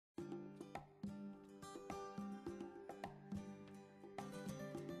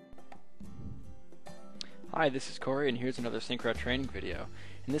Hi, this is Corey, and here's another Synchro training video.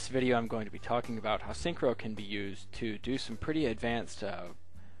 In this video I'm going to be talking about how Synchro can be used to do some pretty advanced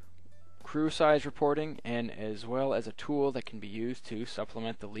crew size reporting, and as well as a tool that can be used to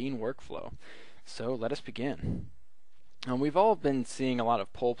supplement the lean workflow. So let us begin. We've all been seeing a lot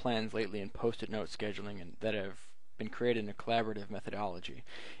of poll plans lately in post-it note scheduling that have been created in a collaborative methodology.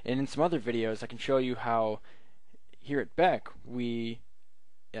 And in some other videos I can show you how here at Beck we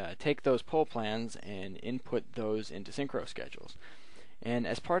take those poll plans and input those into Synchro schedules. And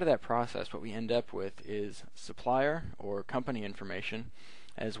as part of that process, what we end up with is supplier or company information,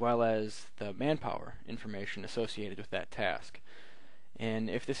 as well as the manpower information associated with that task. And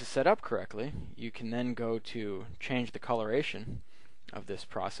if this is set up correctly, you can then go to change the coloration of this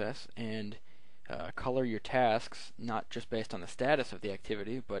process and color your tasks not just based on the status of the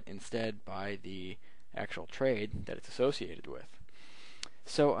activity, but instead by the actual trade that it's associated with.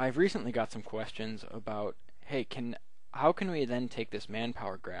 So I've recently got some questions about, hey, how can we then take this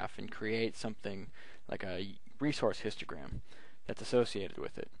manpower graph and create something like a resource histogram that's associated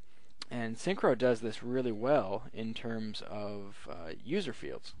with it? And Synchro does this really well in terms of user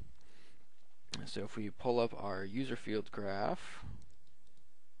fields. So if we pull up our user field graph,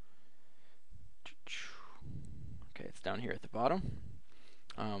 okay, it's down here at the bottom.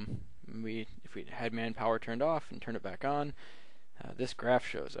 If we had manpower turned off and turn it back on, this graph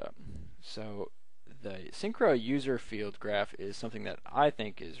shows up. So the Synchro user field graph is something that I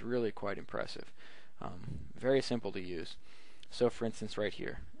think is really quite impressive. Very simple to use. So for instance right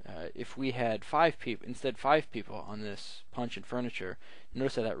here, if we had 5 people on this punch and furniture,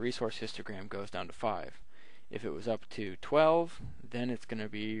 notice that resource histogram goes down to 5. If it was up to 12, then it's going to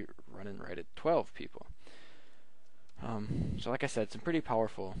be running right at 12 people. So like I said, some pretty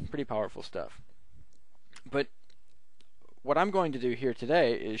powerful stuff. But what I'm going to do here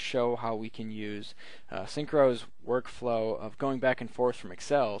today is show how we can use Synchro's workflow of going back and forth from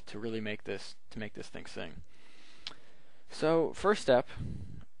Excel to really make this thing sing. So first step,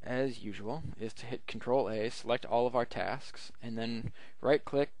 as usual, is to hit Control-A, select all of our tasks, and then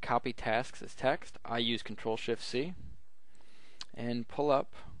right-click, copy tasks as text. I use Control-Shift-C, and pull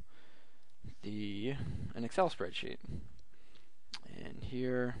up an Excel spreadsheet. And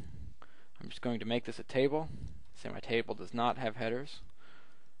here, I'm just going to make this a table. Say my table does not have headers.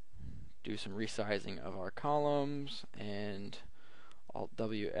 Do some resizing of our columns, and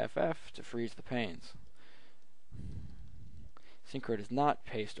Alt-WFF to freeze the panes. Synchro does not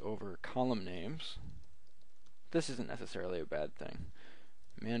paste over column names. This isn't necessarily a bad thing.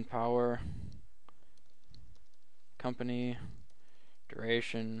 Manpower, company,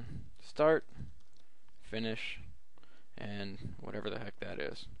 duration, start, finish, and whatever the heck that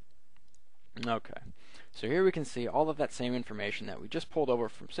is. Okay, so here we can see all of that same information that we just pulled over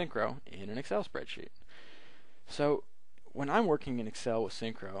from Synchro in an Excel spreadsheet. So when I'm working in Excel with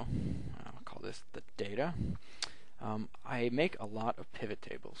Synchro, I'll call this the data, I make a lot of pivot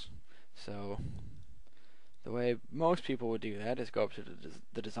tables. So the way most people would do that is go up to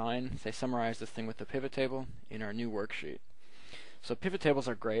the design, say summarize this thing with the pivot table in our new worksheet. So pivot tables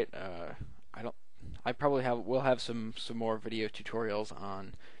are great. I probably will have some more video tutorials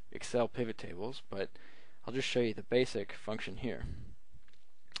on Excel pivot tables, but I'll just show you the basic function here.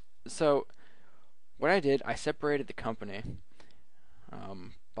 So what I did, I separated the company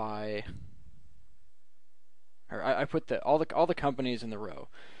I put all the companies in the row.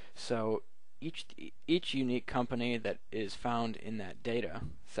 So each unique company that is found in that data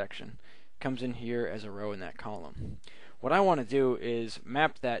section comes in here as a row in that column. What I want to do is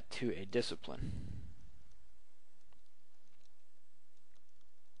map that to a discipline.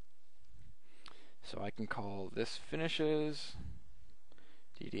 So I can call this finishes,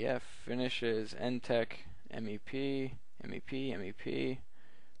 DDF finishes, NTech, MEP, MEP, MEP.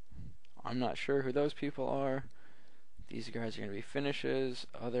 I'm not sure who those people are. These guys are going to be finishes,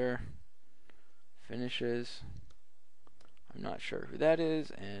 other, finishes. I'm not sure who that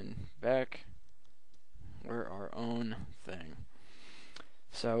is, and back, we're our own thing.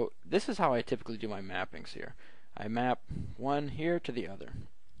 So this is how I typically do my mappings here. I map one here to the other.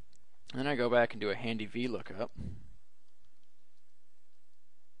 Then I go back and do a handy VLOOKUP.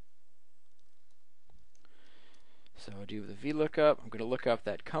 So I do the VLOOKUP. I'm going to look up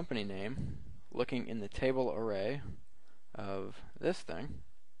that company name, looking in the table array of this thing.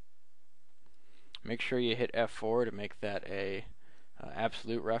 Make sure you hit F4 to make that a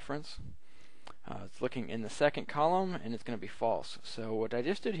absolute reference. It's looking in the second column, and it's going to be false. So what I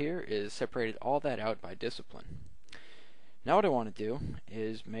just did here is separated all that out by discipline. Now what I want to do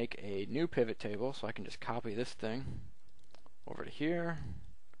is make a new pivot table, so I can just copy this thing over to here,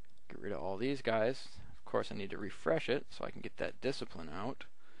 get rid of all these guys. Of course I need to refresh it so I can get that discipline out.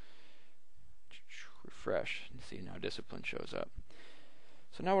 Refresh, and see now discipline shows up.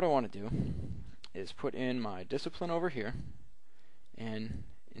 So now what I want to do is put in my discipline over here, and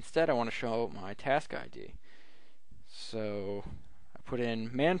instead I want to show my task ID. So I put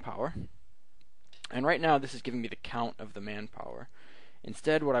in manpower, and right now this is giving me the count of the manpower.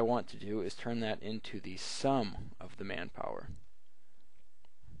 Instead what I want to do is turn that into the sum of the manpower.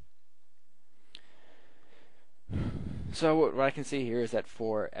 So what I can see here is that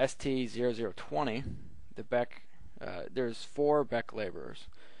for ST0020, the Beck, there's 4 Beck laborers.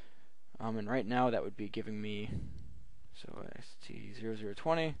 And right now that would be giving me, so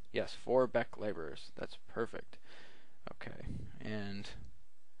ST0020, yes, 4 Beck laborers. That's perfect. Okay, and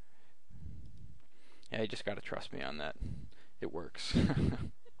yeah, you just got to trust me on that. It works.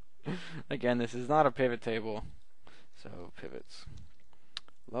 Again, this is not a pivot table, so pivots.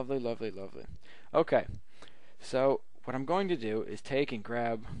 Lovely, lovely, lovely. Okay, so what I'm going to do is take and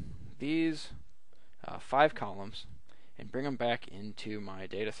grab these 5 columns and bring them back into my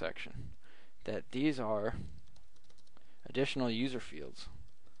data section. That these are additional user fields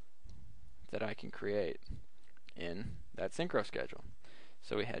that I can create in that Synchro schedule.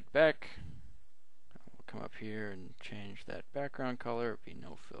 So we had Beck. We'll come up here and change that background color. It'd be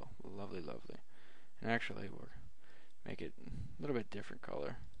no fill. Lovely, lovely. And actually, we'll make it a little bit different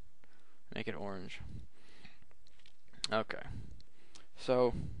color. Make it orange. Okay.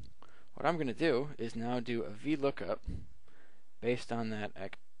 So what I'm going to do is now do a VLOOKUP based on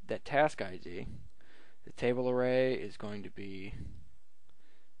that task ID. The table array is going to be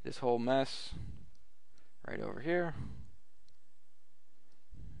this whole mess right over here.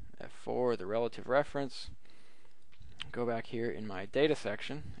 F4, the relative reference. Go back here in my data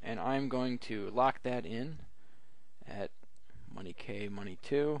section, and I'm going to lock that in at money K, money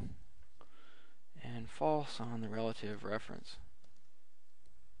 2, and false on the relative reference.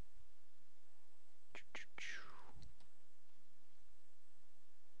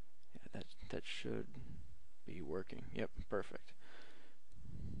 Yeah, that should be working. Yep, perfect.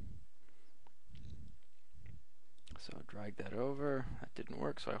 So drag that over. That didn't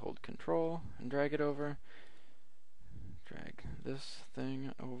work, so I hold Control and drag it over. Drag this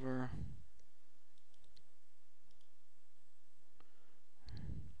thing over.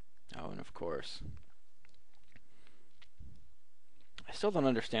 Oh, and of course, I still don't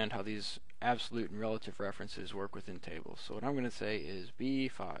understand how these absolute and relative references work within tables. So what I'm going to say is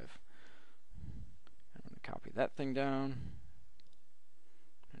B5. I'm going to copy that thing down.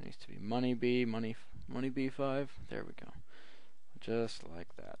 It needs to be money B, money B5. There we go. Just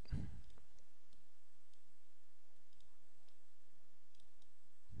like that.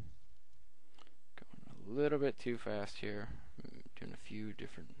 Going a little bit too fast here. I'm doing a few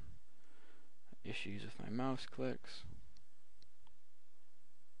different issues with my mouse clicks.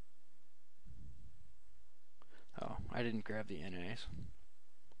 Oh, I didn't grab the NAs.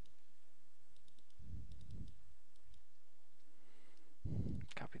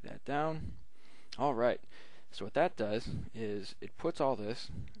 Copy that down. Alright, so what that does is it puts all this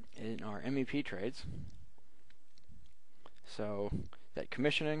in our MEP trades. So that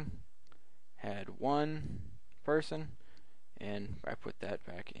commissioning had 1 person, and I put that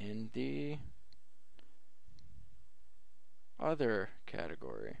back in the other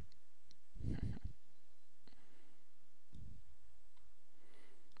category.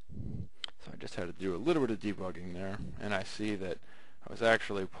 So I just had to do a little bit of debugging there, and I see that I was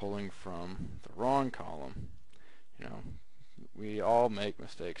actually pulling from the wrong column. You know, we all make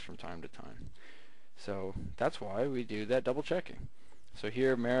mistakes from time to time. So that's why we do that double checking. So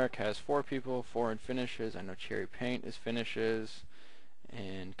here Merrick has 4 people, 4 in finishes. I know Cherry Paint is finishes.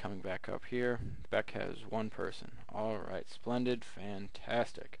 And coming back up here, Beck has 1 person. Alright, splendid,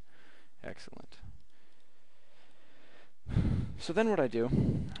 fantastic, excellent. So then what I do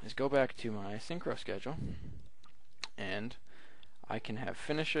is go back to my Synchro schedule, and I can have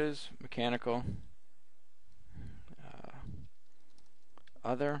finishes, mechanical,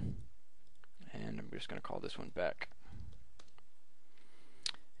 other, and I'm just going to call this one Beck.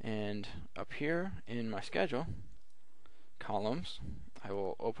 And up here in my schedule, columns, I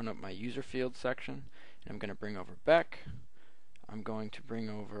will open up my user field section, and I'm going to bring over Beck. I'm going to bring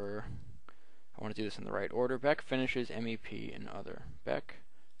over, I want to do this in the right order, Beck, finishes, MEP, and other. Beck,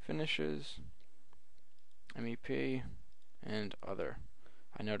 finishes, MEP, and other.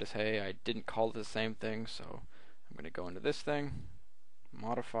 I notice, hey, I didn't call it the same thing, so I'm going to go into this thing,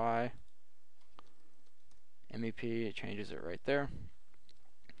 modify, MEP, it changes it right there.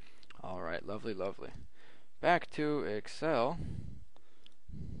 Alright, lovely, lovely. Back to Excel.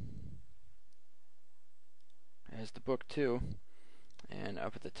 as the book too. And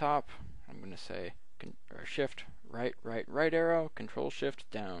up at the top, I'm going to say shift right, right, right arrow, control shift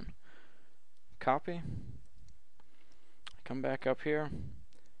down. Copy. Come back up here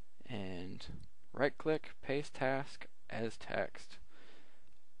and right click, paste task as text.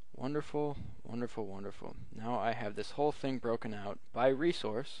 Wonderful, wonderful, wonderful. Now I have this whole thing broken out by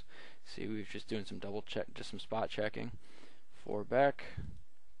resource. See, we've just doing some just some spot checking. 4 Beck,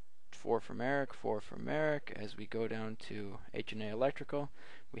 4 from Eric, 4 from Eric. As we go down to H&A Electrical,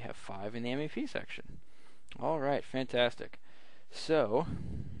 we have 5 in the MEP section. Alright, fantastic. So,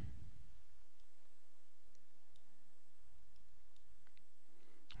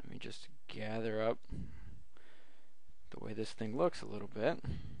 let me just gather up the way this thing looks a little bit.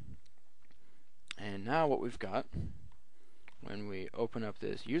 And now what we've got, when we open up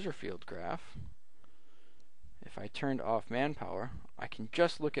this user field graph, if I turned off Manpower, I can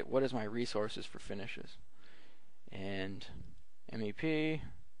just look at what is my resources for finishes. And MEP,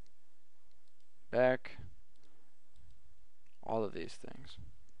 Beck, all of these things.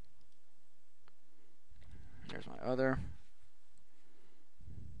 There's my other.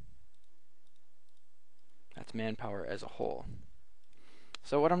 That's Manpower as a whole.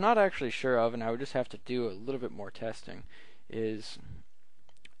 So what I'm not actually sure of, and I would just have to do a little bit more testing, is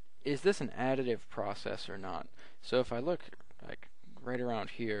this an additive process or not? So if I look like right around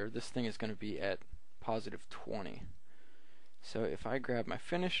here, this thing is going to be at positive 20. So if I grab my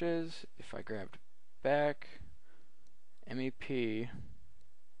finishes, if I grabbed Beck, MEP,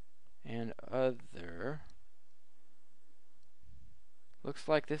 and other, looks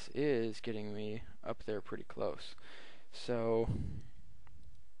like this is getting me up there pretty close. So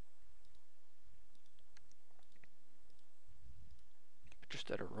just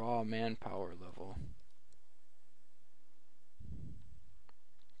at a raw Manpower level,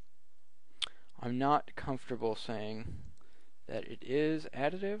 I'm not comfortable saying that it is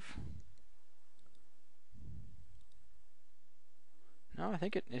additive. No, I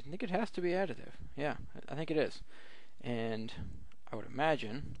think it has to be additive. Yeah, I think it is. And I would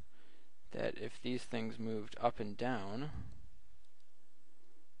imagine that if these things moved up and down,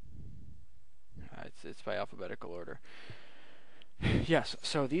 it's by alphabetical order. Yes,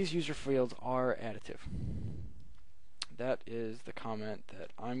 so these user fields are additive. That is the comment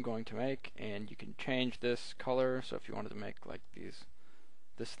that I'm going to make, and you can change this color. So if you wanted to make like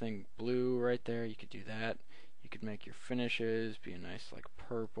this thing blue right there, you could do that. You could make your finishes be a nice like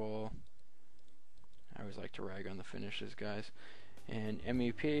purple. I always like to rag on the finishes, guys. And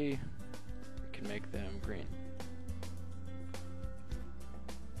MEP, we can make them green.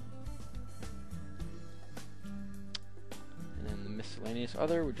 And then the miscellaneous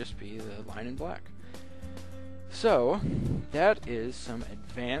other would just be the line in black. So, that is some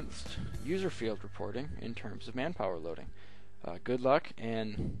advanced user field reporting in terms of Manpower loading. Good luck,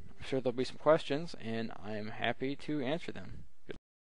 and I'm sure there'll be some questions, and I'm happy to answer them.